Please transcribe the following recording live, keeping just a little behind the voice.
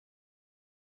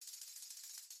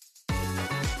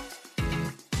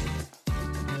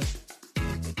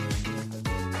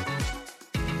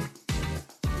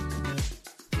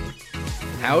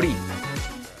Howdy.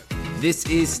 This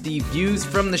is the Views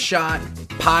from the Shot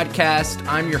podcast.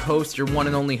 I'm your host, your one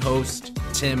and only host,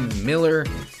 Tim Miller.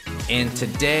 And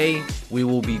today we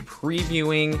will be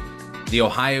previewing the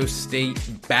Ohio State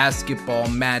basketball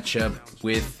matchup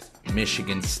with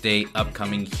Michigan State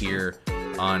upcoming here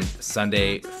on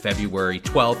Sunday, February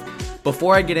 12th.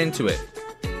 Before I get into it,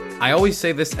 I always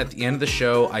say this at the end of the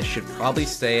show. I should probably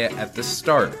say it at the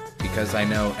start because I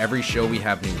know every show we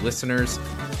have new listeners.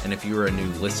 And if you're a new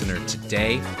listener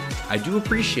today, I do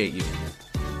appreciate you.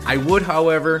 I would,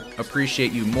 however,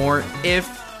 appreciate you more if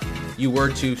you were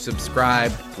to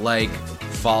subscribe, like,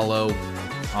 follow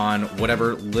on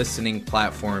whatever listening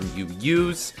platform you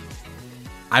use.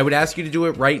 I would ask you to do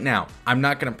it right now. I'm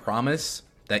not going to promise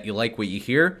that you like what you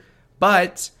hear,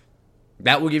 but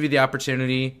that will give you the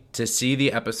opportunity to see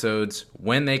the episodes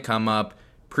when they come up,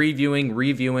 previewing,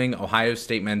 reviewing Ohio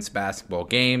State men's basketball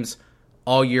games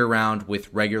all year round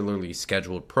with regularly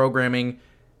scheduled programming.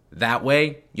 That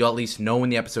way, you'll at least know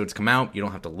when the episodes come out. You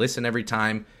don't have to listen every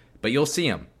time, but you'll see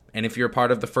them. And if you're a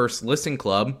part of the First Listen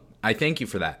Club, I thank you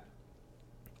for that.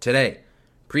 Today,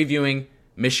 previewing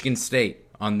Michigan State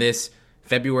on this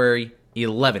February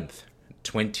 11th,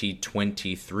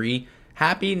 2023.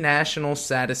 Happy National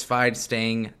Satisfied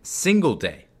Staying Single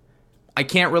Day. I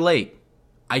can't relate.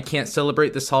 I can't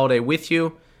celebrate this holiday with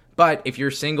you, but if you're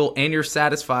single and you're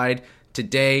satisfied,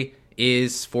 today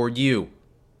is for you.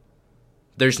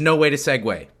 There's no way to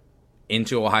segue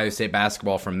into Ohio State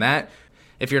basketball from that.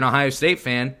 If you're an Ohio State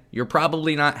fan, you're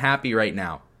probably not happy right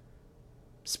now.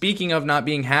 Speaking of not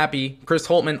being happy, Chris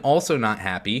Holtmann also not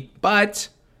happy, but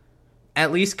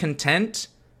at least content.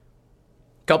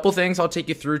 Couple things I'll take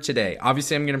you through today.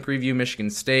 Obviously, I'm going to preview Michigan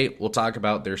State. We'll talk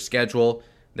about their schedule,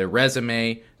 their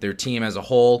resume, their team as a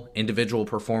whole, individual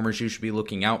performers you should be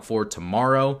looking out for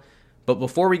tomorrow. But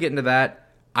before we get into that,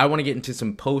 I want to get into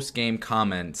some post-game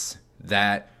comments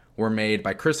that were made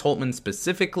by Chris Holtmann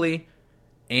specifically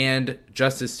and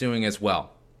Justice Suing as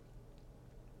well.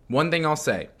 One thing I'll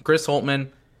say, Chris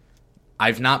Holtmann,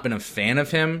 I've not been a fan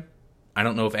of him. I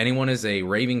don't know if anyone is a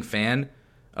raving fan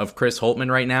of Chris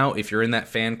Holtmann right now. If you're in that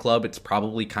fan club, it's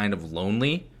probably kind of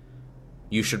lonely.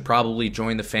 You should probably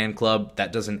join the fan club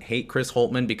that doesn't hate Chris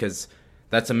Holtmann because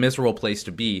that's a miserable place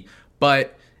to be. And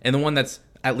the one that's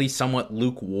at least somewhat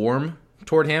lukewarm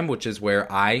toward him, which is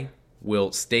where I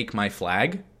will stake my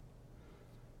flag.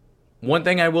 One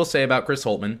thing I will say about Chris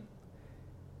Holtmann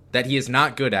that he is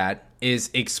not good at is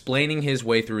explaining his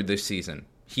way through this season.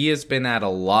 He has been at a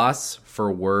loss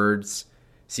for words.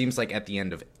 Seems like at the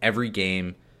end of every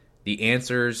game, the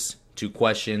answers to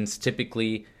questions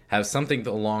typically have something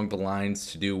along the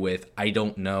lines to do with, I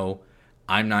don't know,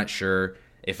 I'm not sure.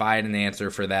 If I had an answer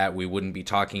for that, we wouldn't be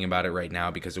talking about it right now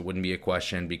because it wouldn't be a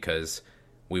question because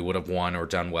we would have won or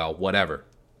done well, whatever.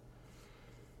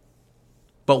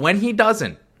 But when he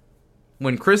doesn't,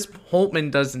 when Chris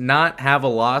Holtmann does not have a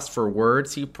loss for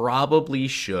words, he probably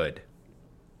should.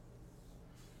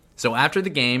 So after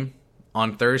the game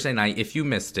on Thursday night, if you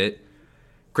missed it,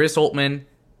 Chris Holtmann,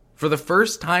 for the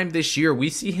first time this year,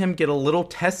 we see him get a little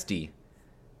testy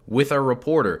with a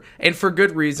reporter. And for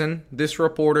good reason. This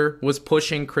reporter was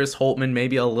pushing Chris Holtmann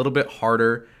maybe a little bit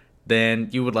harder than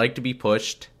you would like to be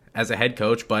pushed as a head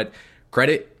coach. But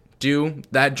credit due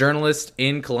that journalist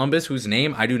in Columbus whose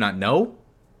name I do not know.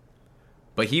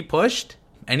 But he pushed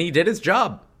and he did his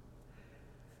job.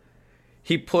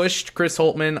 He pushed Chris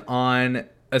Holtmann on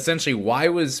essentially why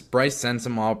was Bryce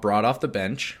Sensabaugh brought off the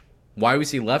bench? Why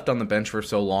was he left on the bench for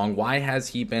so long? Why has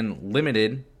he been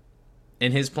limited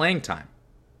in his playing time?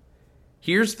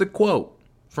 Here's the quote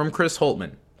from Chris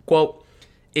Holtmann. Quote,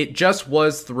 "It just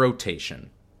was the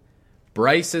rotation.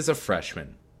 Bryce is a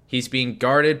freshman. He's being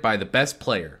guarded by the best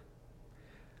player.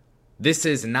 This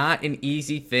is not an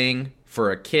easy thing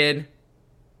for a kid.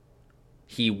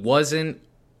 He wasn't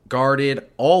guarded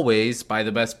always by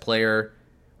the best player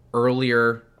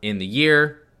earlier in the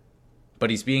year, but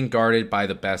he's being guarded by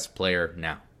the best player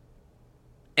now."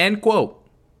 End quote.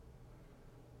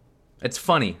 It's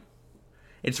funny.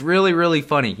 It's really, really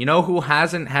funny. You know who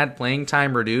hasn't had playing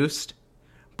time reduced?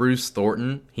 Bruce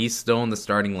Thornton. He's still in the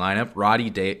starting lineup. Roddy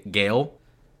Gale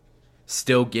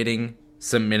still getting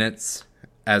some minutes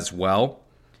as well.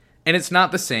 And it's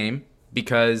not the same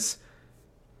because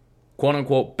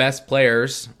quote-unquote best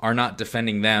players are not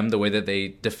defending them the way that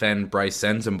they defend Bryce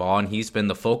Sensabaugh, and he's been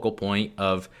the focal point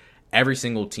of every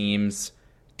single team's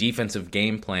defensive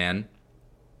game plan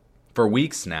for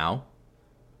weeks now.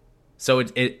 So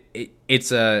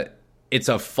it's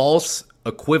a false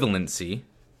equivalency,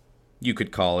 you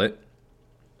could call it.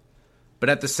 But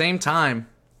at the same time,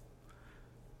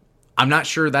 I'm not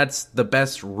sure that's the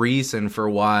best reason for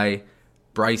why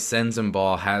Bryce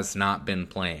Sensabaugh has not been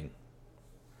playing.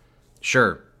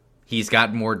 Sure, he's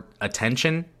got more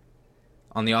attention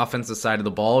on the offensive side of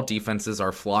the ball. Defenses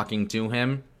are flocking to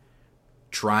him,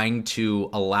 trying to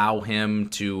allow him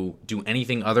to do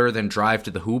anything other than drive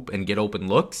to the hoop and get open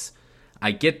looks.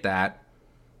 I get that.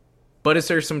 But is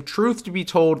there some truth to be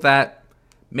told that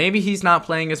maybe he's not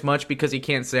playing as much because he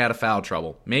can't stay out of foul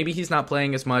trouble? Maybe he's not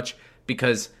playing as much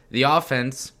because the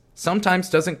offense sometimes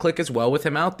doesn't click as well with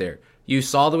him out there. You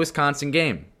saw the Wisconsin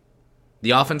game.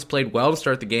 The offense played well to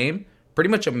start the game. Pretty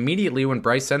much immediately when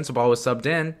Bryce Sensabaugh was subbed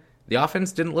in, the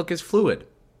offense didn't look as fluid.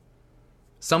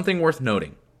 Something worth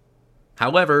noting.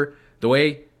 However, the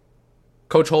way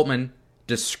Coach Holtmann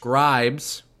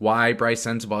describes why Bryce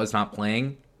Sensabaugh is not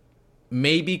playing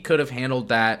maybe could have handled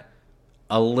that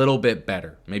a little bit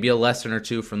better. Maybe a lesson or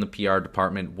two from the PR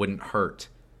department wouldn't hurt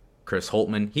Chris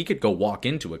Holtmann. He could go walk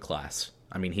into a class.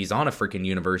 I mean, he's on a freaking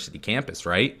university campus,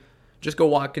 right? Just go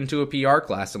walk into a PR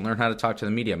class and learn how to talk to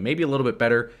the media. Maybe a little bit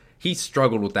better. He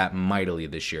struggled with that mightily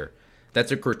this year.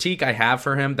 That's a critique I have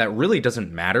for him that really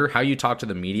doesn't matter. How you talk to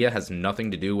the media has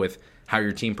nothing to do with how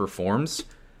your team performs.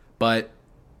 But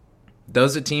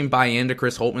does the team buy into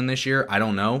Chris Holtmann this year? I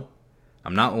don't know.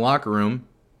 I'm not in the locker room.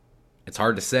 It's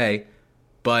hard to say.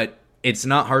 But it's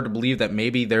not hard to believe that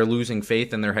maybe they're losing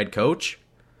faith in their head coach.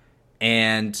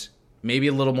 And maybe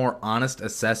a little more honest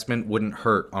assessment wouldn't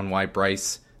hurt on why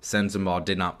Bryce Sensabaugh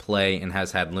did not play and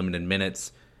has had limited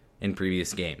minutes in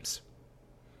previous games.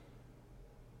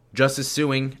 Justice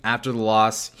Suing, after the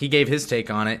loss, he gave his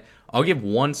take on it. I'll give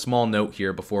one small note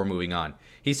here before moving on.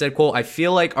 He said, quote, "I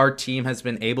feel like our team has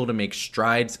been able to make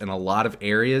strides in a lot of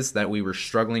areas that we were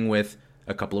struggling with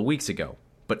a couple of weeks ago.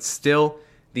 But still,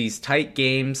 these tight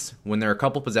games, when they're a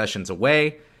couple possessions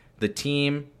away, the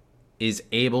team is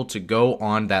able to go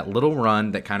on that little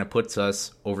run that kind of puts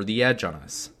us over the edge on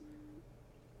us."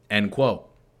 End quote.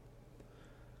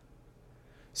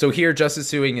 So here, Justice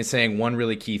Suing is saying one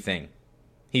really key thing.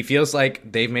 He feels like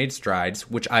they've made strides,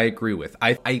 which I agree with.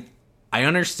 I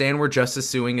understand where Justice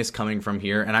Suing is coming from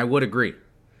here, and I would agree.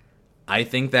 I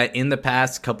think that in the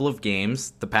past couple of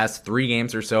games, the past 3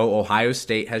 games or so, Ohio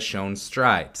State has shown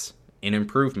strides in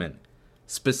improvement.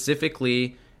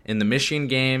 Specifically, in the Michigan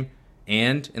game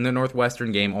and in the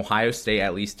Northwestern game, Ohio State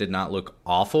at least did not look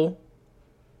awful.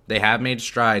 They have made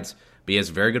strides, but he has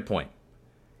a very good point.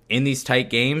 In these tight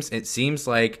games, it seems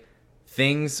like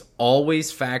things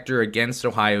always factor against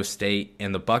Ohio State,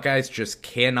 and the Buckeyes just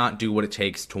cannot do what it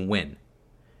takes to win.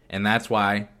 And that's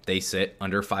why they sit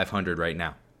under 500 right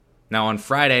now. Now, on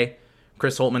Friday,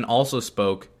 Chris Holtmann also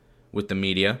spoke with the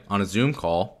media on a Zoom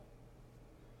call.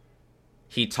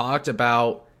 He talked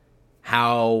about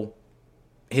how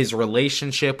his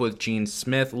relationship with Gene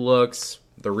Smith looks,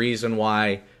 the reason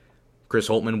why Chris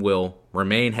Holtmann will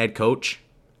remain head coach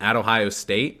at Ohio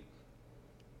State.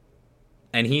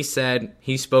 And he said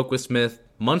he spoke with Smith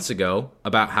months ago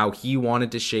about how he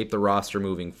wanted to shape the roster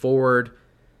moving forward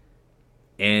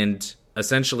and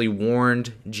essentially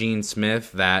warned Gene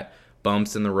Smith that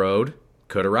bumps in the road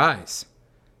could arise.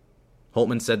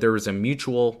 Holtmann said there was a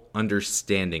mutual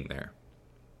understanding there.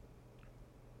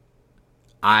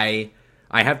 I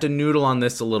have to noodle on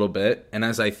this a little bit, and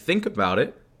as I think about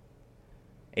it,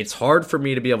 it's hard for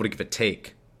me to be able to give a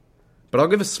take, but I'll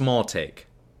give a small take.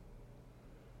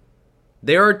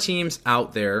 There are teams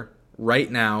out there right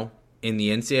now in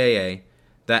the NCAA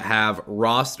that have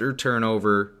roster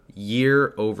turnover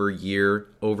year over year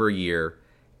over year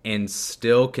and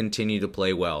still continue to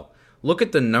play well. Look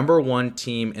at the number 1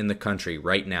 team in the country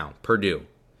right now, Purdue.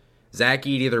 Zach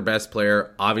Edey, their best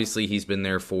player, obviously he's been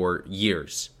there for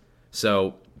years.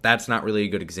 So that's not really a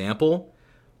good example.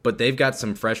 But they've got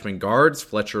some freshman guards,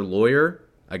 Fletcher Lawyer,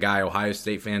 a guy Ohio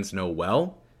State fans know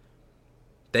well.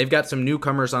 They've got some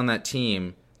newcomers on that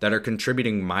team that are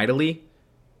contributing mightily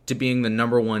to being the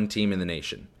number 1 team in the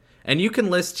nation. And you can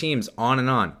list teams on and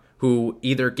on who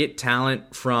either get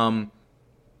talent from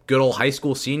good old high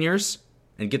school seniors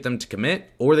and get them to commit,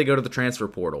 or they go to the transfer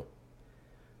portal.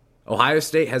 Ohio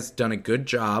State has done a good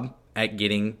job at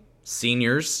getting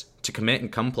seniors to commit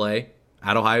and come play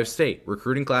at Ohio State.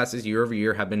 Recruiting classes year over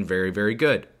year have been very, very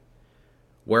good.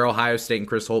 Where Ohio State and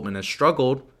Chris Holtmann has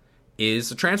struggled is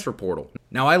the transfer portal.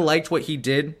 Now, I liked what he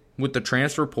did with the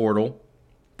transfer portal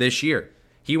this year.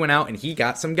 He went out and he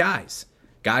got some guys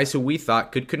who we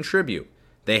thought could contribute.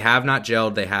 They have not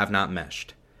gelled, they have not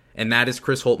meshed. And that is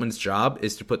Chris Holtmann's job,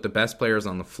 is to put the best players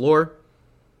on the floor,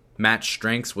 match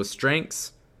strengths with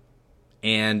strengths,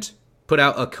 and put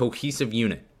out a cohesive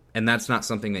unit. And that's not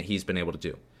something that he's been able to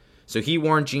do. So he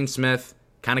warned Gene Smith,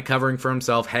 kind of covering for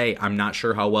himself, hey, I'm not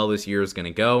sure how well this year is going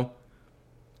to go.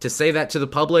 To say that to the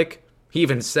public, He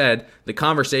even said the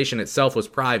conversation itself was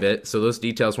private, so those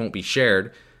details won't be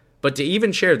shared. But to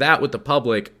even share that with the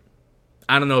public,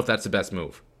 I don't know if that's the best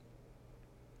move.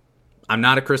 I'm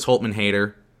not a Chris Holtmann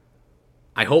hater.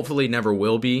 I hopefully never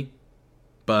will be,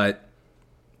 but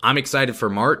I'm excited for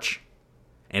March,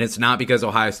 and it's not because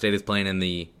Ohio State is playing in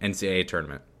the NCAA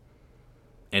tournament.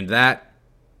 And that,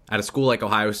 at a school like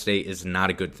Ohio State, is not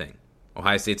a good thing.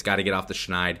 Ohio State's got to get off the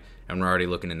schneid, and we're already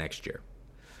looking to next year.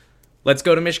 Let's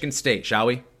go to Michigan State, shall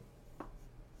we?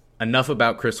 Enough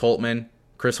about Chris Holtmann.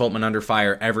 Chris Holtmann under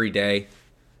fire every day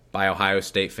by Ohio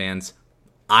State fans.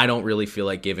 I don't really feel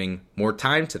like giving more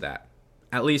time to that,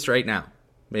 at least right now.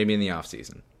 Maybe in the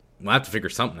offseason. We'll have to figure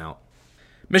something out.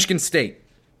 Michigan State,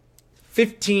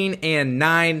 15-9,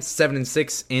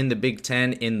 7-6 in the Big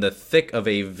Ten, in the thick of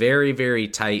a very, very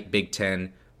tight Big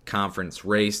Ten conference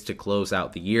race to close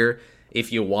out the year.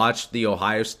 If you watched the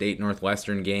Ohio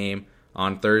State-Northwestern game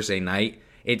on Thursday night,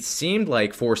 it seemed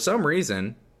like for some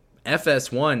reason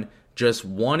FS1 just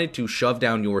wanted to shove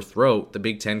down your throat the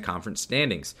Big Ten conference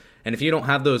standings. And if you don't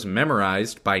have those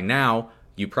memorized by now,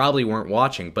 you probably weren't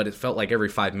watching, but it felt like every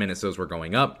 5 minutes those were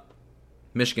going up.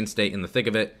 Michigan State in the thick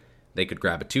of it. They could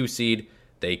grab a 2 seed.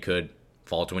 They could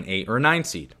fall to an 8 or a 9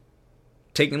 seed.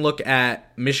 Taking a look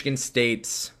at Michigan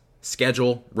State's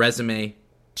schedule, resume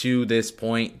to this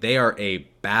point, they are a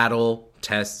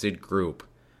battle-tested group.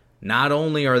 Not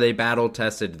only are they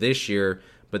battle-tested this year,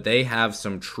 but they have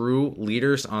some true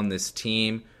leaders on this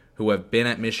team who have been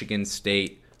at Michigan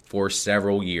State for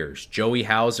several years. Joey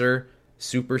Hauser,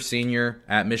 super senior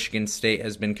at Michigan State,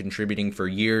 has been contributing for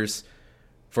years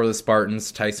for the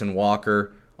Spartans. Tyson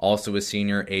Walker, also a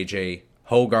senior. AJ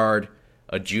Hogard,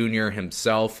 a junior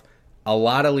himself. A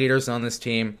lot of leaders on this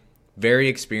team, very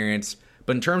experienced.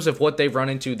 But in terms of what they've run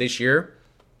into this year,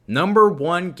 number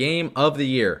one game of the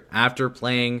year after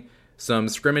playing some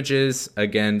scrimmages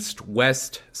against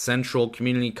West Central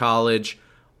Community College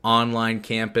online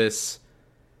campus.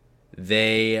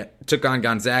 They took on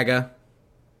Gonzaga,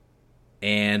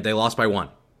 and they lost by 1.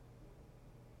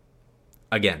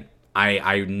 Again,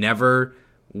 I never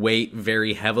weight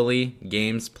very heavily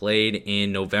games played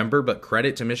in November, but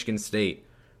credit to Michigan State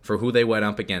for who they went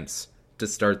up against to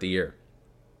start the year.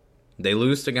 They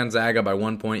lose to Gonzaga by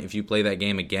 1 point. If you play that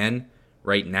game again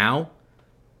right now,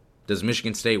 does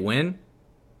Michigan State win?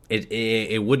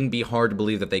 It wouldn't be hard to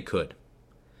believe that they could.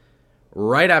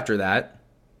 Right after that,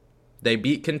 they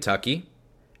beat Kentucky,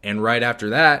 and right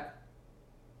after that,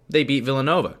 they beat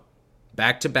Villanova.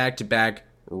 Back to back to back,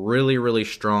 really, really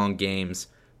strong games,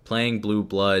 playing Blue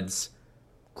Bloods.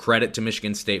 Credit to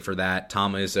Michigan State for that.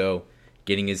 Tom Izzo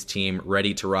getting his team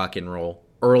ready to rock and roll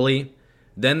early.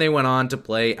 Then they went on to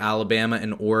play Alabama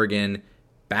and Oregon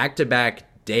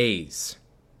back-to-back days.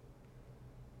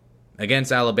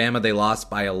 Against Alabama, they lost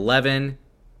by 11.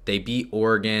 They beat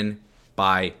Oregon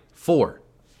by 4.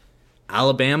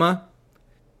 Alabama,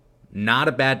 not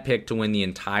a bad pick to win the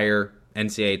entire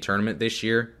NCAA tournament this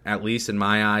year. At least in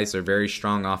my eyes, they're very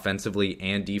strong offensively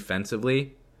and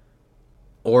defensively.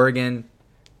 Oregon,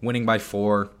 winning by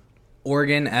 4.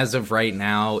 Oregon, as of right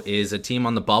now, is a team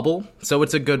on the bubble, so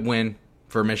it's a good win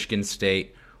for Michigan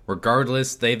State.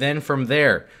 Regardless, they then from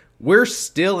there, we're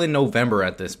still in November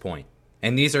at this point.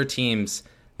 And these are teams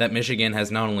that Michigan has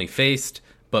not only faced,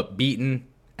 but beaten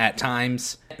at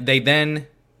times. They then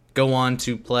go on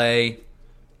to play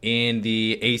in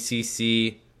the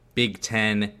ACC Big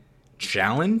Ten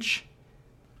Challenge.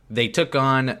 They took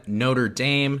on Notre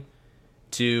Dame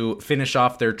to finish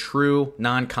off their true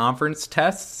non-conference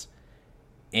tests,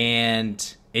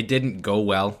 and it didn't go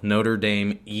well. Notre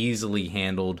Dame easily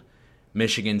handled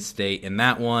Michigan State in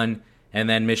that one, and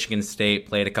then Michigan State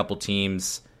played a couple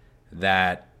teams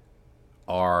that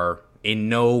are in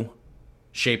no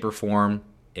shape or form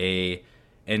a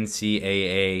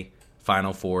NCAA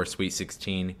Final Four Sweet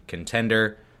 16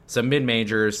 contender. Some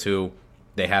mid-majors who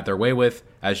they had their way with,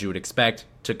 as you would expect,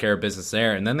 took care of business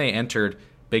there, and then they entered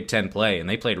Big Ten play, and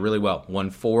they played really well. Won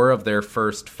 4 of their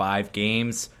first 5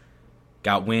 games,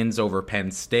 got wins over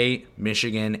Penn State,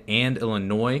 Michigan, and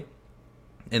Illinois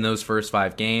in those first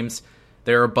 5 games.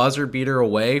 They're a buzzer beater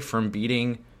away from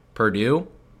beating Purdue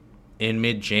in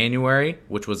mid-January,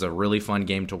 which was a really fun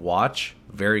game to watch,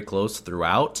 very close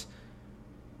throughout.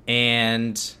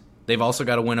 And they've also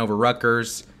got a win over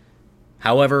Rutgers.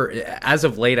 However, as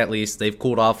of late at least, they've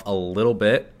cooled off a little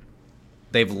bit.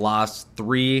 They've lost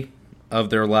 3 of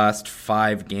their last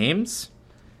 5 games.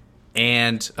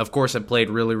 And, of course, have played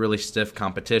really, really stiff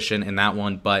competition in that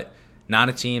one, but not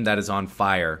a team that is on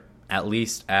fire, at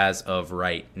least as of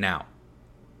right now.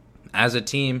 As a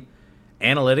team,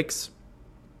 analytics,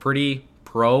 pretty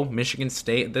pro Michigan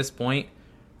State at this point.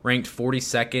 ranked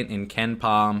 42nd in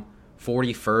KenPom,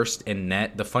 41st in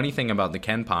net. The funny thing about the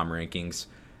KenPom rankings,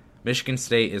 Michigan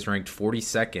State is ranked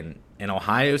 42nd, and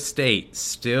Ohio State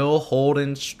still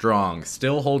holding strong,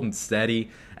 still holding steady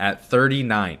at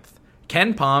 39th.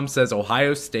 KenPom says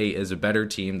Ohio State is a better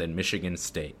team than Michigan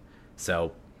State.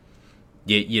 So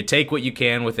you take what you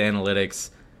can with analytics.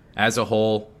 As a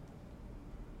whole,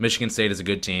 Michigan State is a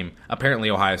good team. Apparently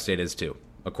Ohio State is too,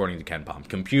 according to KenPom.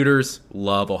 Computers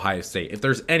love Ohio State. If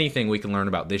there's anything we can learn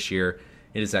about this year,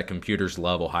 it is that computers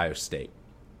love Ohio State.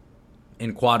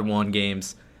 In Quad 1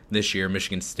 games this year,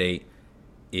 Michigan State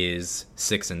is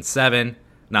 6-7.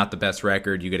 Not the best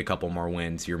record. You get a couple more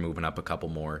wins. You're moving up a couple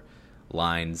more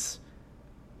lines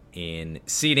in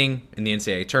seeding in the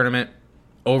NCAA tournament.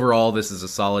 Overall, this is a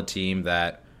solid team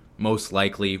that most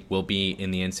likely will be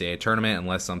in the NCAA tournament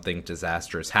unless something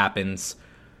disastrous happens.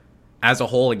 As a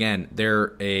whole, again,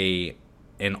 they're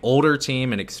an older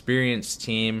team, an experienced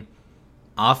team.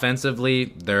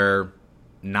 Offensively, they're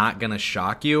not going to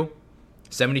shock you.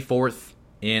 74th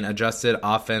in adjusted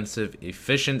offensive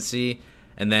efficiency.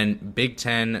 And then Big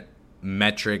Ten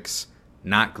metrics,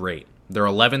 not great. They're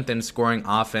 11th in scoring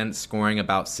offense, scoring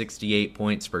about 68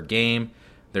 points per game.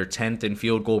 They're 10th in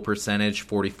field goal percentage,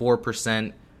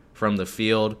 44% from the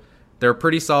field. They're a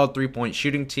pretty solid three-point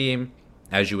shooting team,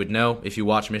 as you would know if you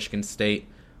watch Michigan State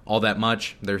all that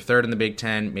much. They're third in the Big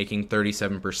Ten, making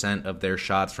 37% of their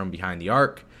shots from behind the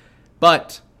arc.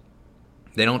 But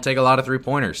they don't take a lot of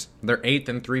three-pointers. They're 8th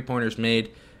in three-pointers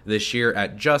made this year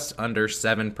at just under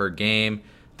 7 per game.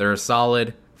 They're a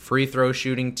solid free throw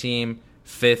shooting team,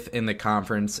 5th in the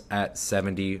conference at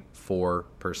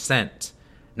 74%.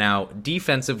 Now,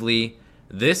 defensively,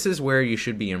 this is where you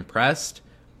should be impressed,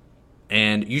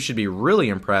 and you should be really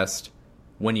impressed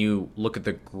when you look at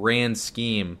the grand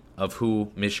scheme of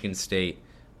who Michigan State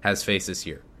has faced this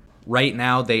year. Right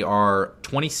now, they are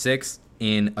 26th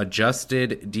in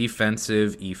adjusted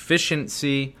defensive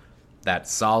efficiency.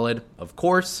 That's solid, of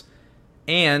course.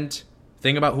 And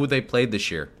think about who they played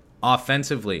this year.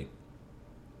 Offensively,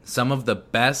 some of the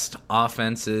best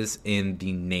offenses in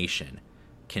the nation.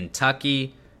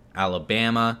 Kentucky,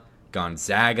 Alabama,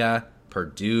 Gonzaga,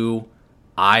 Purdue,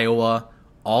 Iowa.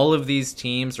 All of these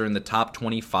teams are in the top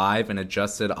 25 in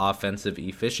adjusted offensive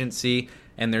efficiency.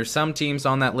 And there's some teams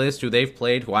on that list who they've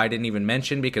played who I didn't even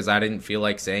mention because I didn't feel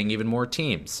like saying even more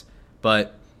teams.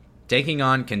 But taking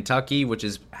on Kentucky, which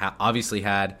has obviously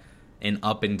had an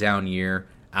up and down year.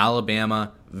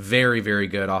 Alabama, very, very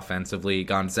good offensively.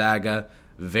 Gonzaga,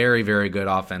 very, very good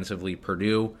offensively.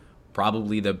 Purdue,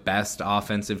 probably the best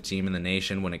offensive team in the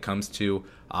nation when it comes to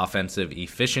offensive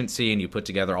efficiency. And you put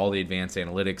together all the advanced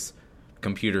analytics,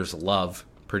 computers love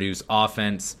Purdue's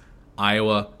offense.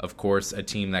 Iowa, of course, a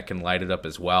team that can light it up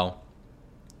as well.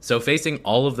 So facing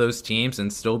all of those teams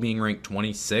and still being ranked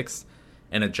 26th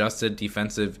in adjusted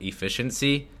defensive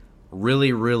efficiency,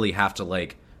 really, really have to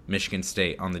like Michigan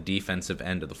State on the defensive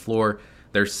end of the floor.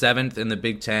 They're 7th in the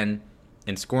Big Ten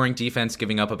in scoring defense,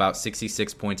 giving up about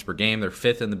 66 points per game. They're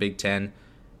 5th in the Big Ten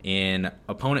in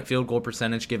opponent field goal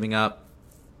percentage, giving up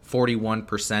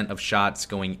 41% of shots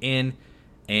going in.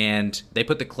 And they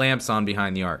put the clamps on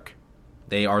behind the arc.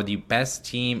 They are the best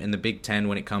team in the Big Ten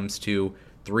when it comes to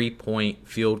three-point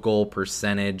field goal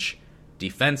percentage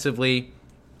defensively,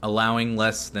 allowing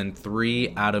less than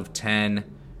 3 out of 10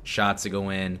 shots to go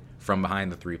in from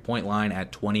behind the three-point line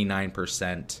at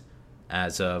 29%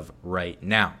 as of right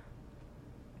now.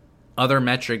 Other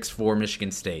metrics for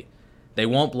Michigan State. They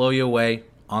won't blow you away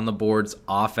on the boards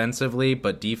offensively,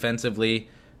 but defensively,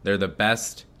 they're the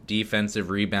best defensive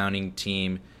rebounding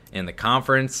team in the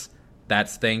conference.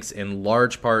 That's thanks in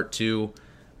large part to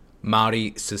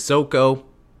Mady Sissoko,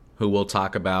 who we'll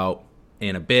talk about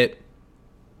in a bit.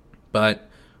 But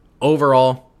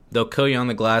overall, they'll kill you on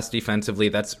the glass defensively.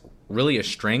 That's really a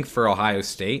strength for Ohio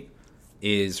State,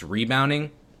 is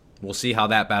rebounding. We'll see how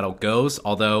that battle goes,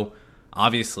 although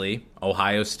obviously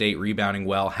Ohio State rebounding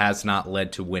well has not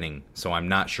led to winning, so I'm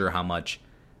not sure how much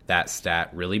that stat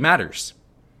really matters.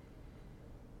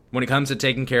 When it comes to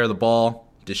taking care of the ball,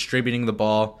 distributing the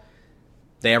ball,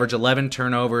 they average 11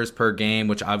 turnovers per game,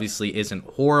 which obviously isn't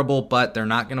horrible, but they're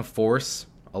not going to force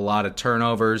a lot of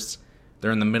turnovers. They're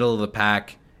in the middle of the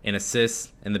pack in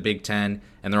assists in the Big Ten,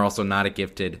 and they're also not a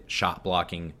gifted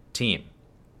shot-blocking team.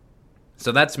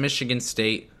 So that's Michigan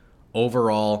State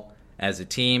overall as a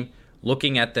team.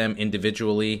 Looking at them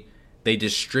individually, they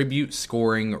distribute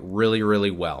scoring really,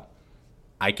 really well.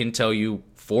 I can tell you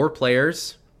 4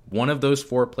 players. One of those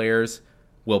 4 players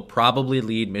will probably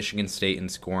lead Michigan State in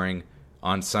scoring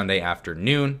on Sunday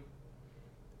afternoon.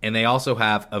 And they also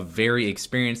have a very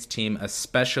experienced team,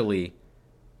 especially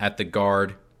at the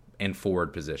guard and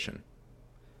forward position.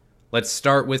 Let's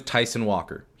start with Tyson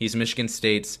Walker. He's Michigan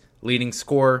State's leading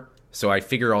scorer, so I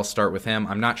figure I'll start with him.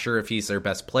 I'm not sure if he's their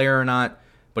best player or not,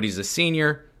 but he's a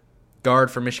senior guard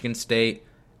for Michigan State,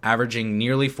 averaging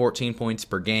nearly 14 points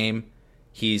per game.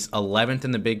 He's 11th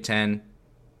in the Big Ten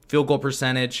field goal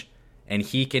percentage, and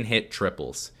he can hit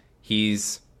triples.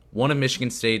 He's one of Michigan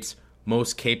State's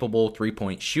most capable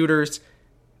three-point shooters.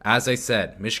 As I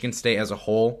said, Michigan State as a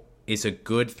whole is a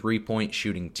good three-point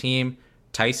shooting team.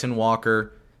 Tyson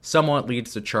Walker somewhat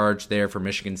leads the charge there for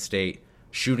Michigan State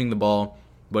shooting the ball.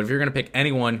 But if you're going to pick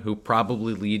anyone who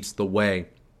probably leads the way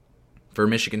for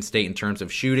Michigan State in terms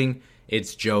of shooting,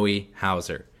 it's Joey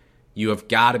Hauser. You have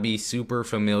got to be super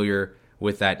familiar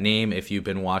with that name if you've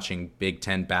been watching Big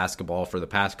Ten basketball for the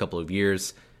past couple of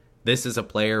years. This is a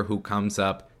player who comes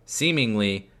up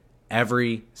seemingly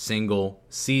every single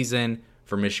season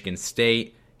for Michigan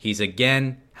State. He's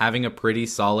again having a pretty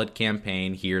solid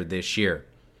campaign here this year.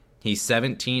 He's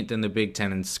 17th in the Big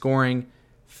Ten in scoring,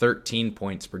 13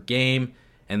 points per game,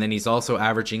 and then he's also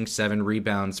averaging 7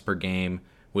 rebounds per game,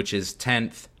 which is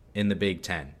 10th in the Big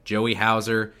Ten. Joey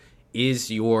Hauser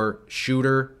is your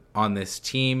shooter on this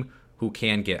team who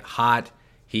can get hot.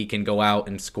 He can go out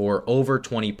and score over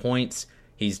 20 points.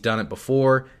 He's done it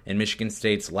before. In Michigan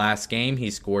State's last game, he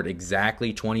scored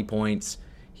exactly 20 points.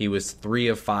 He was 3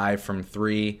 of 5 from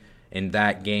 3 in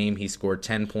that game. He scored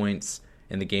 10 points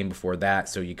in the game before that,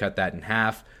 so you cut that in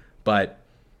half. But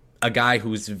a guy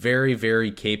who's very, very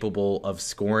capable of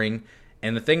scoring.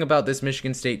 And the thing about this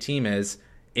Michigan State team is,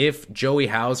 if Joey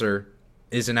Hauser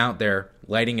isn't out there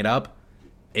lighting it up,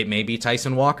 it may be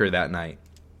Tyson Walker that night.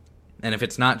 And if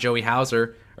it's not Joey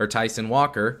Hauser or Tyson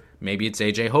Walker, maybe it's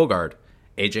A.J. Hoggard.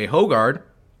 A.J. Hoggard,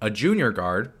 a junior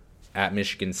guard at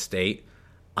Michigan State,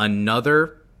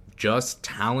 another just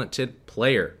talented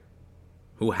player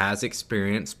who has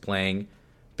experience playing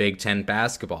Big Ten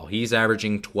basketball. He's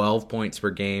averaging 12 points per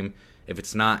game. If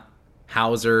it's not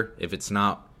Hauser, if it's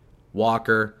not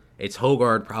Walker, it's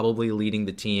Hoggard probably leading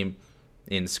the team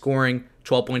in scoring.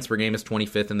 12 points per game is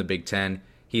 25th in the Big Ten.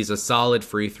 He's a solid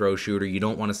free throw shooter. You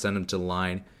don't want to send him to the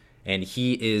line. And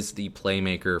he is the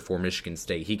playmaker for Michigan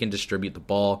State. He can distribute the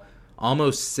ball.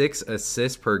 Almost 6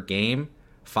 assists per game,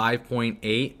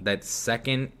 5.8. That's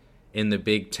second in the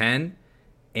Big Ten.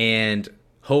 And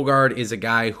Hoggard is a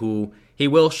guy who he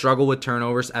will struggle with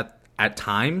turnovers at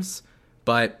times.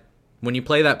 But when you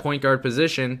play that point guard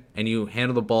position and you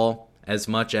handle the ball as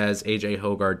much as A.J.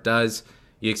 Hoggard does,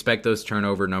 you expect those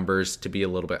turnover numbers to be a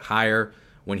little bit higher.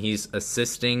 When he's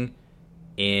assisting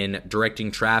in directing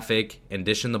traffic and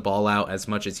dishing the ball out as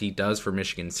much as he does for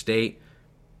Michigan State,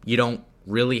 you don't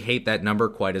really hate that number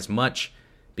quite as much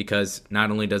because not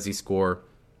only does he score,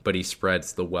 but he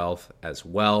spreads the wealth as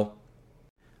well.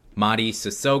 Mady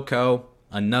Sissoko,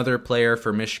 another player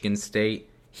for Michigan State,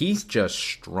 he's just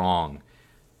strong.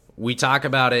 We talk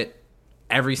about it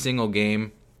every single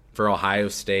game for Ohio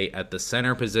State. At the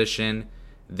center position,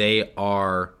 they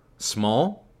are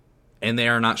small and they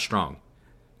are not strong.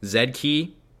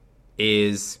 Zedke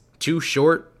is too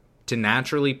short to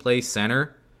naturally play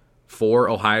center for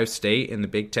Ohio State in the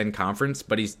Big Ten Conference,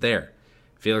 but he's there.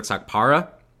 Felix Okpara,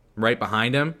 right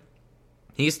behind him,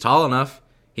 he's tall enough.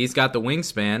 He's got the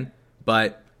wingspan,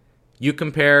 but you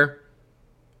compare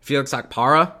Felix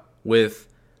Okpara with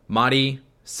Mady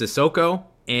Sissoko,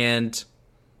 and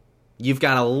you've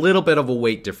got a little bit of a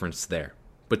weight difference there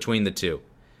between the two.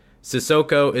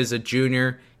 Sissoko is a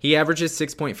junior. He averages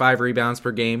 6.5 rebounds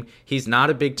per game. He's not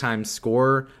a big-time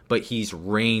scorer, but he's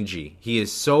rangy. He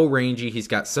is so rangy. He's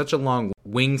got such a long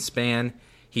wingspan.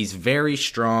 He's very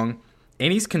strong,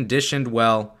 and he's conditioned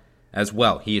well as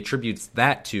well. He attributes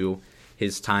that to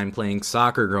his time playing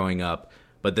soccer growing up.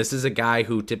 But this is a guy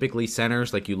who typically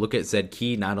centers. Like, you look at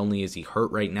Zedke, not only is he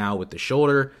hurt right now with the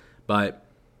shoulder, but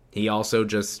he also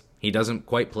he doesn't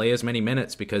quite play as many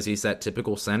minutes because he's that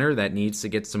typical center that needs to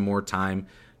get some more time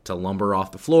to lumber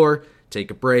off the floor, take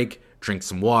a break, drink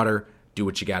some water, do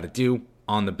what you got to do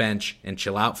on the bench, and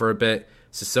chill out for a bit.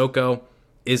 Sissoko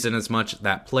isn't as much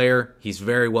that player. He's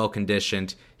very well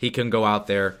conditioned. He can go out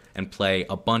there and play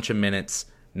a bunch of minutes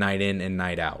night in and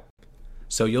night out.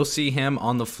 So you'll see him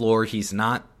on the floor. He's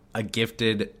not a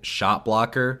gifted shot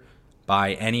blocker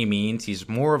by any means. He's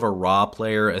more of a raw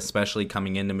player, especially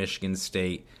coming into Michigan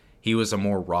State. He was a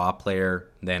more raw player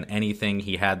than anything.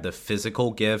 He had the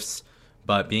physical gifts,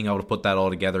 but being able to put that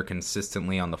all together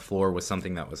consistently on the floor was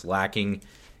something that was lacking.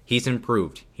 He's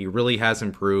improved. He really has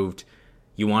improved.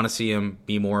 You want to see him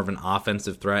be more of an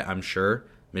offensive threat, I'm sure.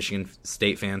 Michigan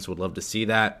State fans would love to see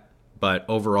that. But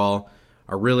overall,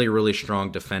 a really, really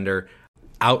strong defender.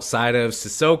 Outside of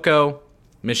Sissoko,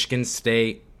 Michigan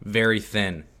State, very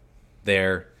thin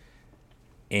there.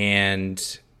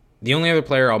 And the only other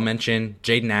player I'll mention,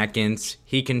 Jaden Atkins,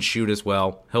 he can shoot as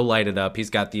well. He'll light it up. He's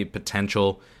got the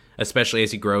potential, especially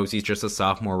as he grows. He's just a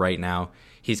sophomore right now.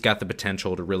 He's got the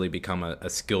potential to really become a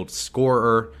skilled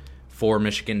scorer for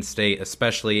Michigan State,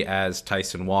 especially as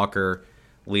Tyson Walker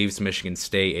leaves Michigan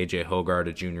State. A.J. Hoggard,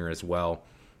 a junior as well.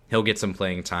 He'll get some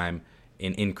playing time,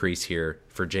 an increase here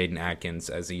for Jaden Atkins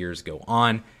as the years go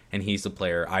on, and he's the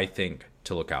player I think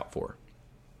to look out for.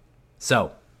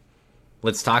 So,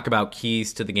 let's talk about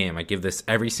keys to the game. I give this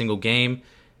every single game,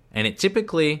 and it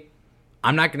typically,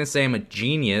 I'm not going to say I'm a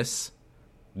genius.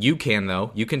 You can,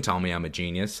 though. You can tell me I'm a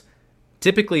genius.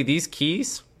 Typically, these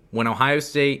keys, when Ohio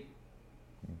State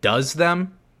does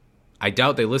them, I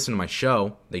doubt they listen to my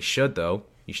show. They should, though.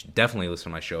 You should definitely listen to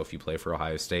my show if you play for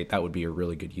Ohio State. That would be a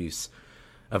really good use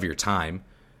of your time.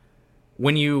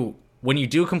 When you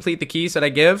do complete the keys that I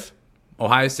give,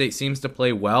 Ohio State seems to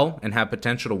play well and have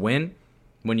potential to win.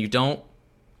 When you don't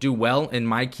do well in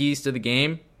my keys to the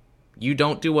game, you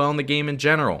don't do well in the game in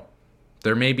general.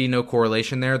 There may be no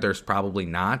correlation there. There's probably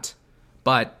not.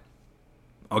 But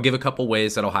I'll give a couple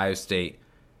ways that Ohio State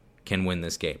can win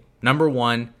this game. Number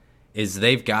one is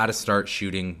they've got to start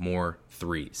shooting more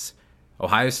threes.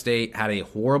 Ohio State had a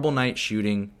horrible night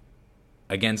shooting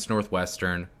against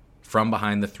Northwestern from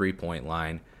behind the three-point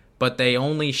line, but they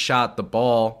only shot the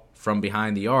ball from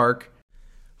behind the arc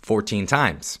 14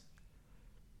 times.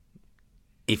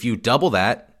 If you double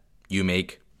that, you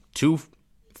make 2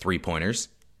 3-pointers,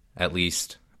 at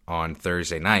least on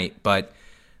Thursday night, but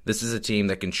this is a team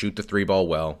that can shoot the three ball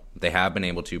well. They have been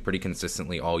able to pretty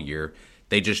consistently all year.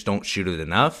 They just don't shoot it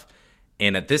enough.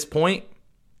 And at this point,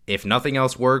 if nothing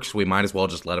else works, we might as well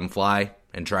just let them fly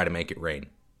and try to make it rain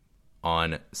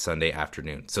on Sunday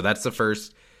afternoon. So that's the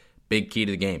first big key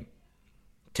to the game.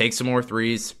 Take some more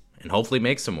threes and hopefully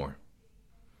make some more.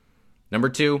 Number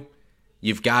 2,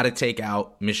 you've got to take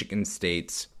out Michigan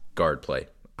State's guard play.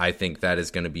 I think that is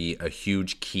going to be a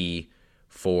huge key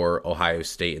for Ohio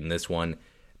State in this one.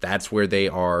 That's where they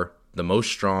are the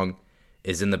most strong,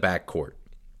 is in the backcourt.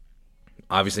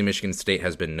 Obviously, Michigan State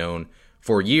has been known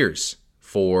for years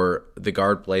for the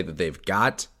guard play that they've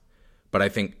got, but I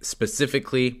think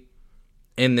specifically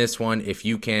in this one, if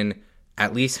you can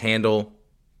at least handle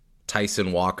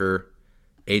Tyson Walker,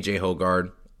 A.J.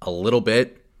 Hoggard a little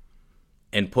bit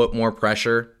and put more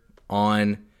pressure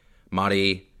on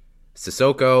Mady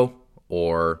Sissoko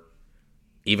or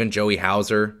even Joey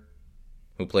Hauser,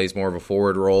 who plays more of a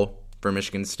forward role for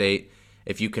Michigan State,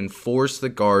 if you can force the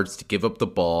guards to give up the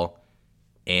ball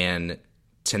and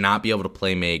to not be able to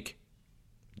play make,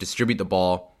 distribute the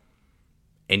ball,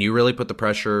 and you really put the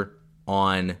pressure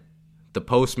on the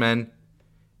postmen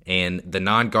and the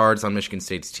non-guards on Michigan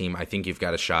State's team, I think you've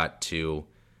got a shot to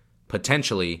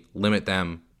potentially limit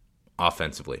them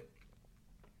offensively.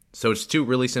 So it's 2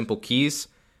 really simple keys.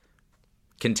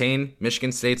 Contain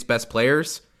Michigan State's best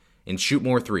players and shoot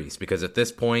more threes, because at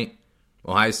this point,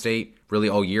 Ohio State really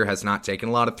all year has not taken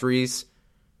a lot of threes.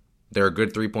 They're a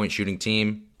good three-point shooting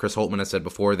team. Chris Holtmann has said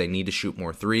before they need to shoot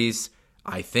more threes.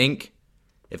 I think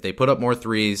if they put up more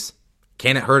threes,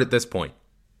 can it hurt at this point?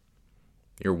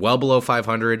 You're well below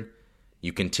 500.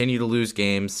 You continue to lose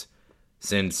games.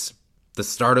 Since the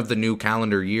start of the new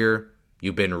calendar year,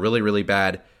 you've been really, really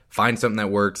bad. Find something that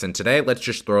works, and today, let's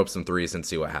just throw up some threes and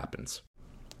see what happens.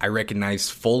 I recognize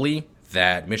fully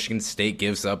that Michigan State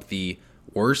gives up the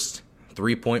worst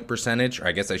three-point percentage, or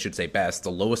I guess I should say best,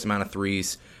 the lowest amount of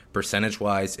threes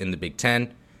percentage-wise in the Big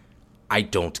Ten. I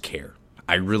don't care.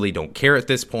 I really don't care at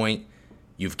this point.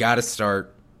 You've got to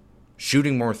start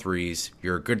shooting more threes.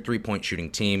 You're a good three-point shooting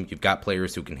team. You've got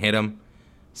players who can hit them.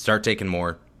 Start taking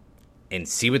more and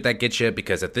see what that gets you,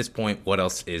 because at this point, what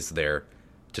else is there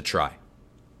to try?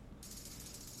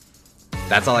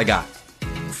 That's all I got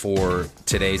for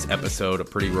today's episode. A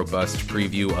pretty robust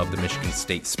preview of the Michigan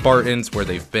State Spartans, where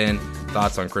they've been,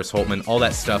 thoughts on Chris Holtmann, all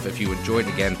that stuff. If you enjoyed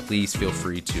it, again, please feel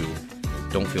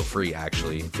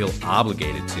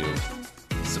obligated to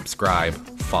subscribe,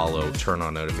 follow, turn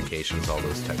on notifications, all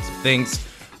those types of things.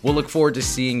 We'll look forward to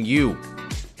seeing you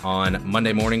on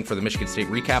Monday morning for the Michigan State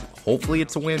recap. Hopefully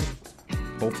it's a win.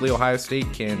 Hopefully Ohio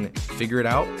State can figure it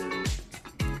out.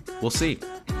 We'll see.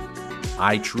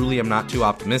 I truly am not too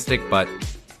optimistic, but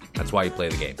that's why you play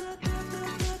the game.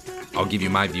 I'll give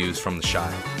you my views from the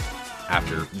shot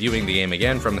after viewing the game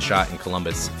again from the shot in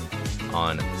Columbus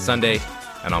on Sunday,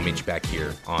 and I'll meet you back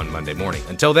here on Monday morning.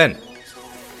 Until then,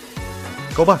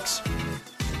 go Bucks!